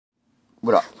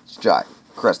What up? It's Jai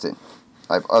Creston.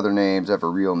 I have other names, I have a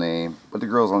real name, but the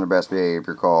girls on their best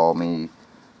behavior call me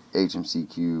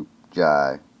HMCQ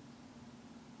Jai.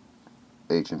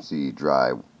 HMC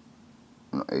Dry.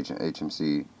 No,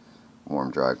 HMC Warm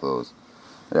Dry Clothes.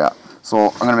 Yeah. So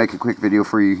I'm going to make a quick video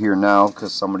for you here now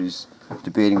because somebody's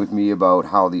debating with me about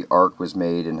how the arc was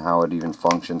made and how it even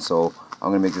functions. So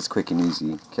I'm going to make this quick and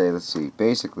easy. Okay, let's see.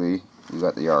 Basically, you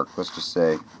got the arc. Let's just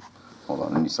say, hold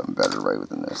on, I need something better right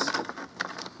within this.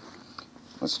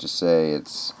 Let's just say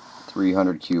it's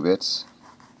 300 cubits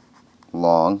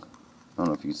long. I don't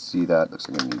know if you can see that. Looks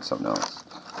like I need something else.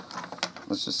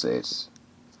 Let's just say let's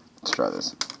try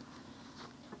this.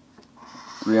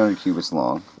 300 cubits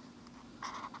long,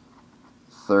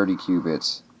 30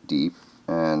 cubits deep,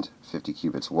 and 50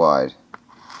 cubits wide.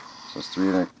 So it's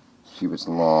 300 cubits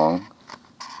long.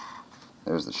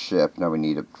 There's the ship. Now we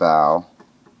need a bow,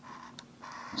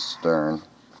 a stern.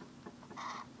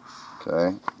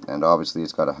 Okay, and obviously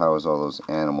it's got to house all those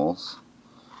animals.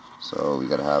 So we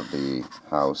got to have the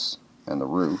house and the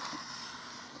roof,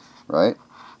 right?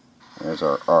 There's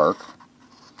our arc,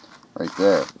 right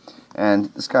there.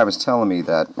 And this guy was telling me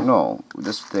that no,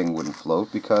 this thing wouldn't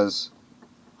float because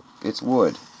it's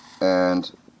wood,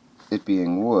 and it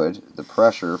being wood, the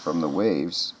pressure from the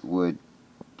waves would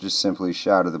just simply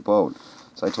shatter the boat.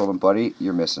 So I told him, buddy,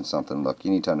 you're missing something. Look,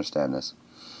 you need to understand this.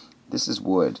 This is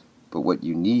wood. But what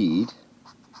you need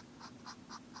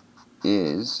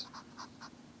is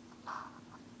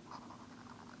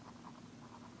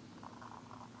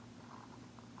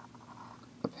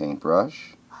a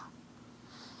paintbrush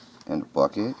and a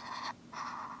bucket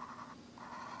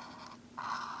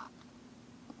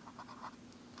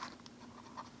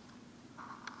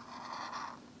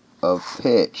of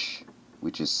pitch,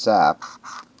 which is sap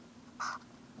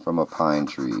from a pine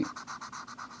tree.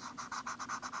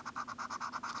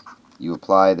 You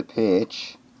apply the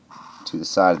pitch to the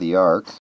side of the arc